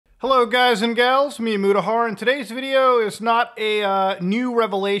Hello guys and gals, me Mutahar, and today's video is not a new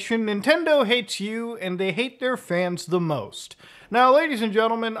revelation. Nintendo hates you and they hate their fans the most. Now ladies and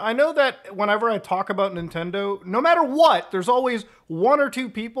gentlemen, I know that whenever I talk about Nintendo, no matter what, there's always one or two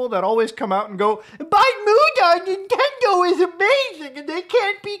people that always come out and go, "By Muda, Nintendo is amazing and they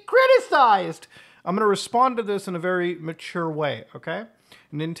can't be criticized." I'm going to respond to this in a very mature way, okay?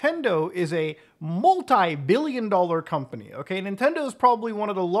 Nintendo is a multi-billion-dollar company, okay? Nintendo is probably one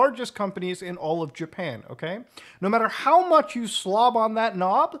of the largest companies in all of Japan, okay? No matter how much you slob on that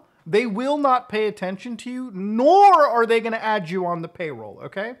knob, they will not pay attention to you, nor are they going to add you on the payroll,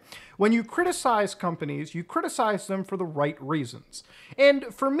 okay? When you criticize companies, you criticize them for the right reasons.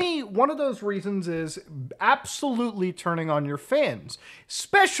 And for me, one of those reasons is absolutely turning on your fans,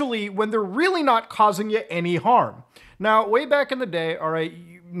 especially when they're really not causing you any harm. Now, way back in the day, all right,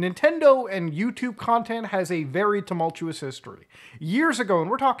 Nintendo and YouTube content has a very tumultuous history. Years ago,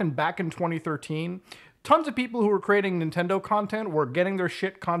 and we're talking back in 2013, tons of people who were creating Nintendo content were getting their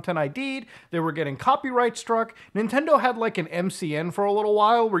shit content ID'd, they were getting copyright struck. Nintendo had like an MCN for a little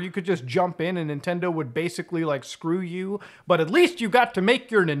while where you could just jump in and Nintendo would basically like screw you, but at least you got to make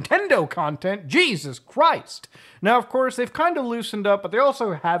your Nintendo content. Jesus Christ. Now, of course, they've kind of loosened up, but they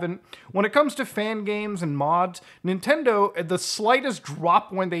also haven't. When it comes to fan games and mods, Nintendo, the slightest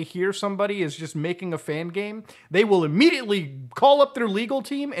drop when they hear somebody is just making a fan game, they will immediately call up their legal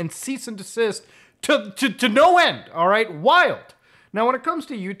team and cease and desist to no end, all right? Wild. Now, when it comes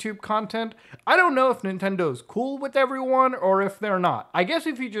to YouTube content, I don't know if Nintendo's cool with everyone or if they're not. I guess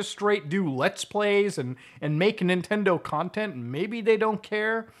if you just straight do Let's Plays and make Nintendo content, maybe they don't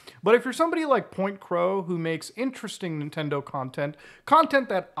care. But if you're somebody like Point Crow who makes interesting Nintendo content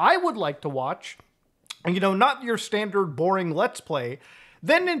that I would like to watch, and you know, not your standard boring Let's Play,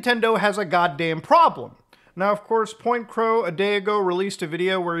 then Nintendo has a goddamn problem. Now, of course, Point Crow a day ago released a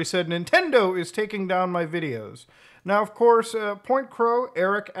video where he said, "Nintendo is taking down my videos." Now, of course, Point Crow,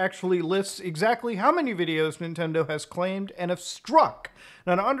 Eric, actually lists exactly how many videos Nintendo has claimed and have struck.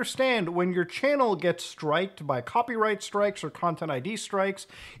 Now, to understand, when your channel gets striked by copyright strikes or content ID strikes,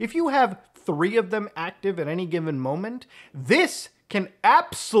 if you have 3 of them active at any given moment, this can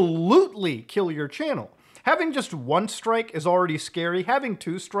absolutely kill your channel. Having just 1 strike is already scary. Having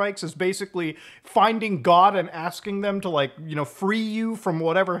 2 strikes is basically finding God and asking them to, like, you know, free you from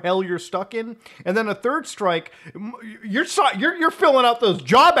whatever hell you're stuck in. And then a 3rd strike, you're filling out those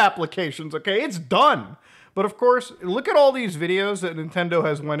job applications, okay? It's done. But of course, look at all these videos that Nintendo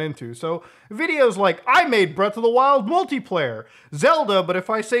has went into. So videos like, "I made Breath of the Wild multiplayer," Zelda, but if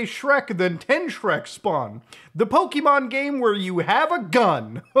I say Shrek, then 10 Shrek spawn, the Pokemon game where you have a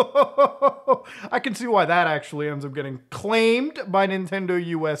gun. I can see why that actually ends up getting claimed by Nintendo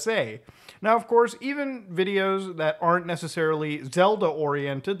USA. Now, of course, even videos that aren't necessarily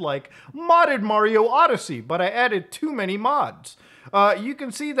Zelda-oriented, like modded Mario Odyssey, but I added too many mods. You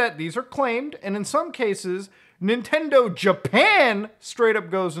can see that these are claimed, and in some cases, Nintendo Japan straight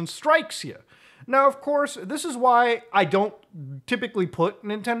up goes and strikes you. Now, of course, this is why I don't typically put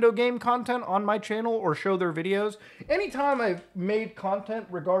Nintendo game content on my channel or show their videos. Anytime I've made content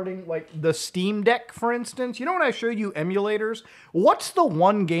regarding, like, the Steam Deck, for instance, you know when I show you emulators, what's the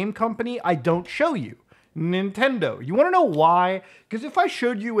one game company I don't show you? Nintendo. You want to know why? Because if I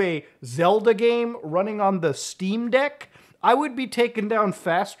showed you a Zelda game running on the Steam Deck, I would be taken down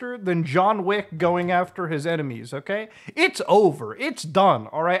faster than John Wick going after his enemies, okay? It's over. It's done,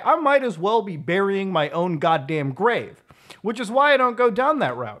 all right? I might as well be burying my own goddamn grave, which is why I don't go down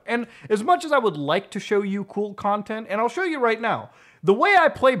that route. And as much as I would like to show you cool content, and I'll show you right now, the way I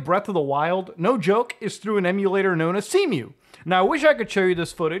play Breath of the Wild, no joke, is through an emulator known as Cemu. Now, I wish I could show you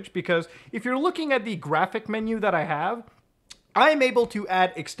this footage because if you're looking at the graphic menu that I have, I am able to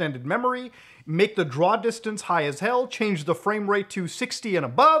add extended memory, make the draw distance high as hell, change the frame rate to 60 and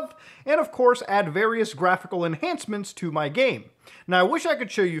above, and of course add various graphical enhancements to my game. Now, I wish I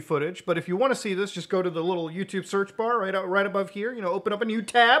could show you footage, but if you want to see this, just go to the little YouTube search bar right above here, you know, open up a new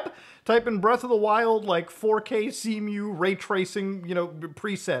tab, type in Breath of the Wild, like 4K Cemu ray tracing, you know,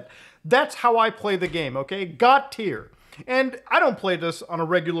 preset. That's how I play the game, okay? God tier. And I don't play this on a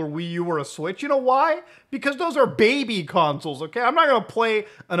regular Wii U or a Switch. You know why? Because those are baby consoles, okay? I'm not going to play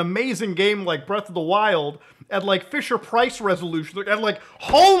an amazing game like Breath of the Wild at like Fisher-Price resolution, at like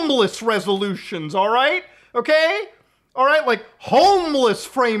homeless resolutions, all right? Okay? All right, like homeless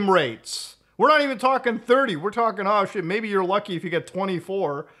frame rates. We're not even talking 30. We're talking, oh shit, maybe you're lucky if you get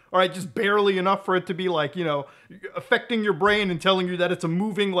 24. All right, just barely enough for it to be like, you know, affecting your brain and telling you that it's a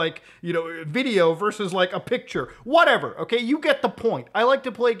moving, like, you know, video versus like a picture. Whatever, okay? You get the point. I like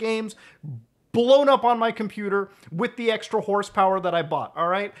to play games blown up on my computer with the extra horsepower that I bought, all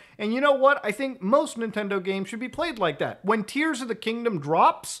right? And you know what? I think most Nintendo games should be played like that. When Tears of the Kingdom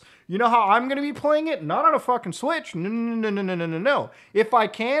drops, you know how I'm going to be playing it? Not on a fucking Switch. No. If I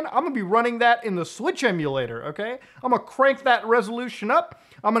can, I'm going to be running that in the Switch emulator, okay? I'm going to crank that resolution up.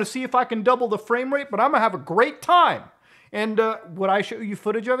 I'm going to see if I can double the frame rate, but I'm going to have a great time. And would I show you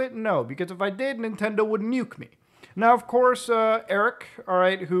footage of it? No, because if I did, Nintendo would nuke me. Now, of course, Eric, all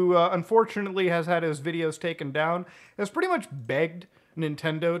right, who unfortunately has had his videos taken down, has pretty much begged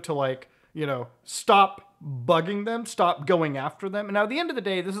Nintendo to, like, you know, stop bugging them, stop going after them. And now, at the end of the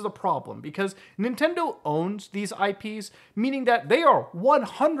day, this is a problem because Nintendo owns these IPs, meaning that they are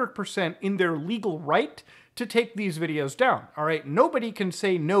 100% in their legal right to take these videos down, all right? Nobody can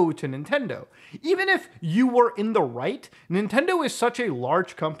say no to Nintendo. Even if you were in the right, Nintendo is such a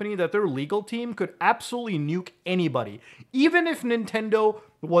large company that their legal team could absolutely nuke anybody. Even if Nintendo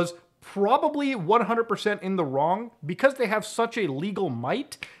was probably 100% in the wrong, because they have such a legal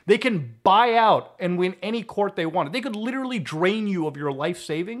might, they can buy out and win any court they want. They could literally drain you of your life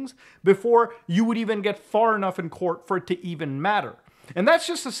savings before you would even get far enough in court for it to even matter. And that's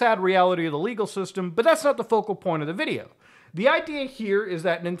just a sad reality of the legal system, but that's not the focal point of the video. The idea here is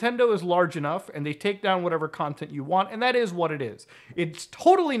that Nintendo is large enough and they take down whatever content you want, and that is what it is. It's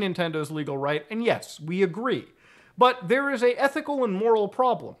totally Nintendo's legal right, and yes, we agree. But there is an ethical and moral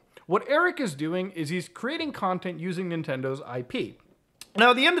problem. What Eric is doing is he's creating content using Nintendo's IP. Now,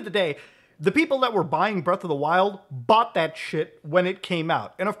 at the end of the day, the people that were buying Breath of the Wild bought that shit when it came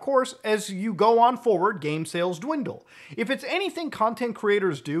out. And of course, as you go on forward, game sales dwindle. If it's anything content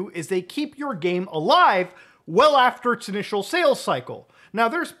creators do, is they keep your game alive well after its initial sales cycle. Now,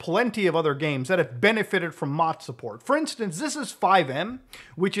 there's plenty of other games that have benefited from mod support. For instance, this is FiveM,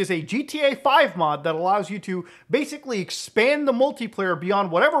 which is a GTA 5 mod that allows you to basically expand the multiplayer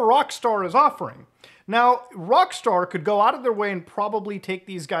beyond whatever Rockstar is offering. Now, Rockstar could go out of their way and probably take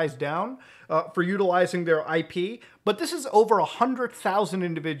these guys down for utilizing their IP, but this is over 100,000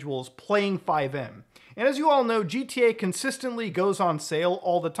 individuals playing FiveM. And as you all know, GTA consistently goes on sale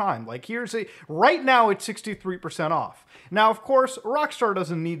all the time. Like right now it's 63% off. Now, of course, Rockstar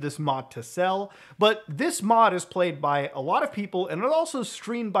doesn't need this mod to sell, but this mod is played by a lot of people and it's also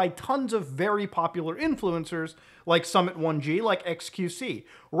streamed by tons of very popular influencers like Summit1G, like XQC.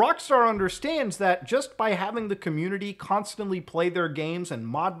 Rockstar understands that just by having the community constantly play their games and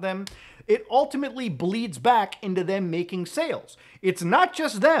mod them, it ultimately bleeds back into them making sales. It's not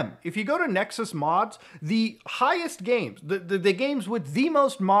just them. If you go to Nexus Mods, the highest games, the games with the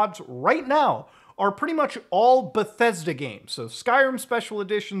most mods right now are pretty much all Bethesda games. So Skyrim Special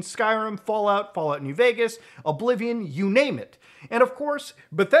Edition, Skyrim, Fallout, Fallout New Vegas, Oblivion, you name it. And of course,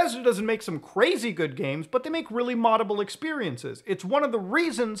 Bethesda doesn't make some crazy good games, but they make really moddable experiences. It's one of the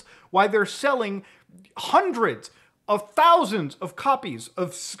reasons why they're selling hundreds of thousands of copies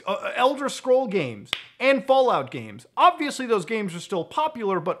of Elder Scroll games and Fallout games. Obviously, those games are still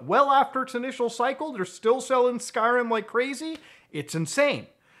popular, but well after its initial cycle, they're still selling Skyrim like crazy. It's insane.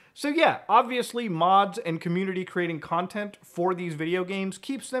 So yeah, obviously mods and community creating content for these video games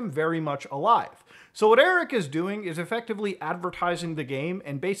keeps them very much alive. So what Eric is doing is effectively advertising the game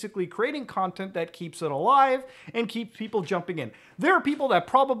and basically creating content that keeps it alive and keeps people jumping in. There are people that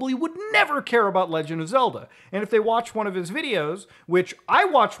probably would never care about Legend of Zelda. And if they watch one of his videos, which I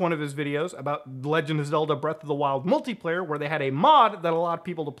watched one of his videos about Legend of Zelda Breath of the Wild multiplayer, where they had a mod that allowed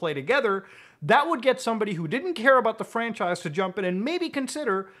people to play together, that would get somebody who didn't care about the franchise to jump in and maybe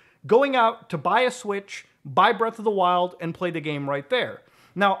consider going out to buy a Switch, buy Breath of the Wild, and play the game right there.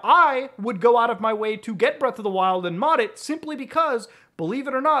 Now, I would go out of my way to get Breath of the Wild and mod it simply because, believe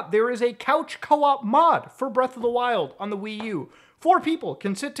it or not, there is a couch co-op mod for Breath of the Wild on the Wii U. 4 people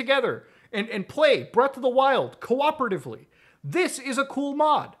can sit together and play Breath of the Wild cooperatively. This is a cool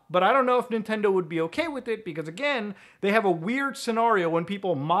mod, but I don't know if Nintendo would be okay with it because, again, they have a weird scenario when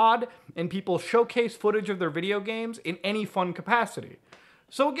people mod and people showcase footage of their video games in any fun capacity.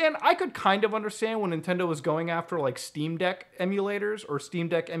 So again, I could kind of understand when Nintendo was going after like Steam Deck emulators or Steam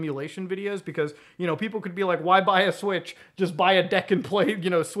Deck emulation videos because, you know, people could be like, why buy a Switch? Just buy a deck and play, you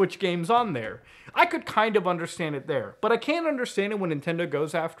know, Switch games on there. I could kind of understand it there, but I can't understand it when Nintendo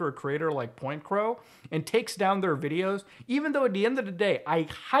goes after a creator like Point Crow and takes down their videos, even though at the end of the day, I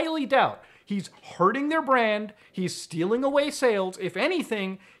highly doubt he's hurting their brand, he's stealing away sales. If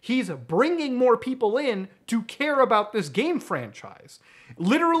anything, he's bringing more people in to care about this game franchise.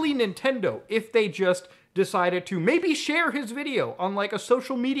 Literally Nintendo, if they just decided to maybe share his video on like a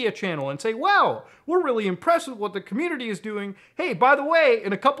social media channel and say, wow, we're really impressed with what the community is doing. Hey, by the way,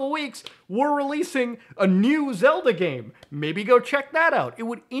 in a couple of weeks, we're releasing a new Zelda game. Maybe go check that out. It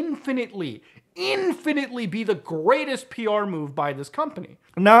would infinitely infinitely be the greatest PR move by this company.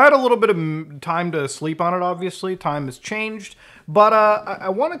 Now, I had a little bit of time to sleep on it, obviously. Time has changed. But I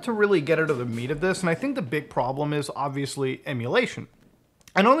wanted to really get into the meat of this, and I think the big problem is obviously emulation.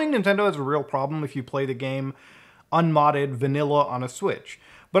 I don't think Nintendo has a real problem if you play the game unmodded vanilla on a Switch.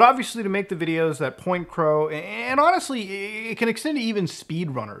 But obviously to make the videos that Point Crow, and honestly, it can extend to even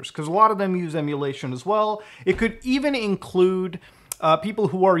speedrunners, because a lot of them use emulation as well. It could even include people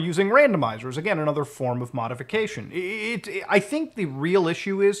who are using randomizers, again, another form of modification. I think the real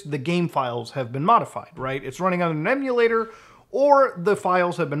issue is the game files have been modified, right? It's running on an emulator, or the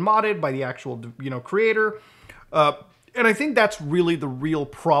files have been modded by the actual, creator. And I think that's really the real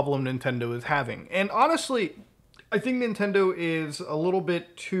problem Nintendo is having. And honestly, I think Nintendo is a little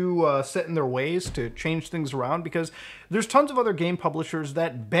bit too set in their ways to change things around, because there's tons of other game publishers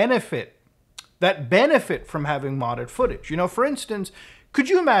that benefit from having modded footage. For instance, could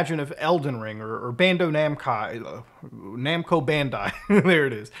you imagine if Elden Ring or Namco Bandai, there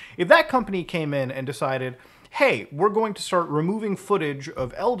it is, if that company came in and decided, hey, we're going to start removing footage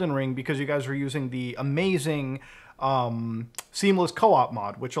of Elden Ring because you guys are using the amazing seamless co-op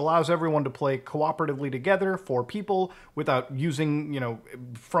mod, which allows everyone to play cooperatively together, for people, without using,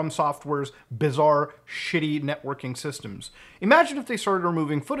 From Software's bizarre, shitty networking systems. Imagine if they started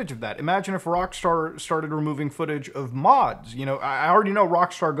removing footage of that. Imagine if Rockstar started removing footage of mods. I already know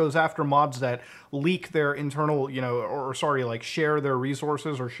Rockstar goes after mods that leak their internal, share their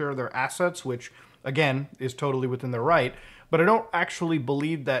resources or share their assets, which, again, is totally within their right. But I don't actually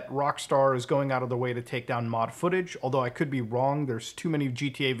believe that Rockstar is going out of their way to take down mod footage, although I could be wrong. There's too many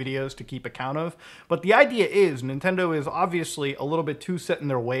GTA videos to keep account of. But the idea is, Nintendo is obviously a little bit too set in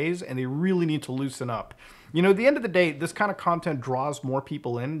their ways, and they really need to loosen up. At the end of the day, this kind of content draws more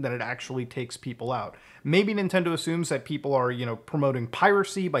people in than it actually takes people out. Maybe Nintendo assumes that people are, promoting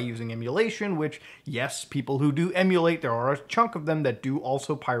piracy by using emulation, which, yes, people who do emulate, there are a chunk of them that do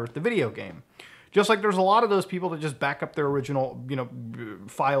also pirate the video game. Just like there's a lot of those people that just back up their original,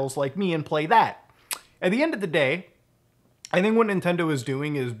 files like me and play that. At the end of the day, I think what Nintendo is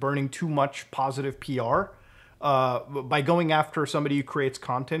doing is burning too much positive PR by going after somebody who creates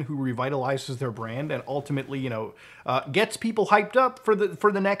content, who revitalizes their brand, and ultimately, gets people hyped up for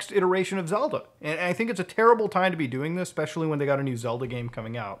the next iteration of Zelda. And I think it's a terrible time to be doing this, especially when they got a new Zelda game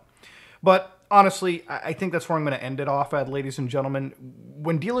coming out. But honestly, I think that's where I'm going to end it off at, ladies and gentlemen.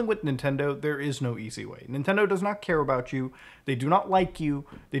 When dealing with Nintendo, there is no easy way. Nintendo does not care about you. They do not like you.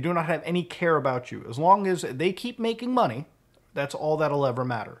 They do not have any care about you. As long as they keep making money, that's all that'll ever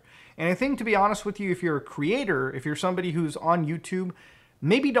matter. And I think, to be honest with you, if you're a creator, if you're somebody who's on YouTube,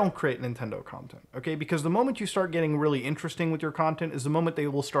 maybe don't create Nintendo content, okay? Because the moment you start getting really interesting with your content is the moment they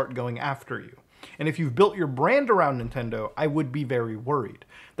will start going after you. And if you've built your brand around Nintendo, I would be very worried.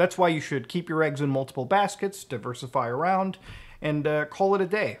 That's why you should keep your eggs in multiple baskets, diversify around, and call it a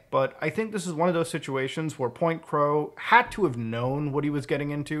day. But I think this is one of those situations where Point Crow had to have known what he was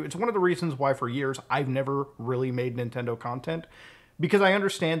getting into. It's one of the reasons why for years I've never really made Nintendo content, because I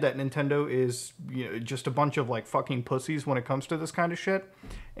understand that Nintendo is just a bunch of fucking pussies when it comes to this kind of shit.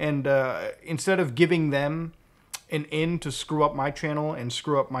 And instead of giving them an in to screw up my channel and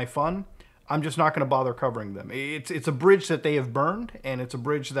screw up my fun, I'm just not going to bother covering them. It's a bridge that they have burned, and it's a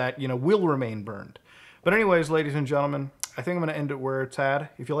bridge that, will remain burned. But anyways, ladies and gentlemen, I think I'm going to end it where it's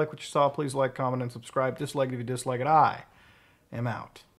at. If you like what you saw, please like, comment, and subscribe. Dislike it if you dislike it. I am out.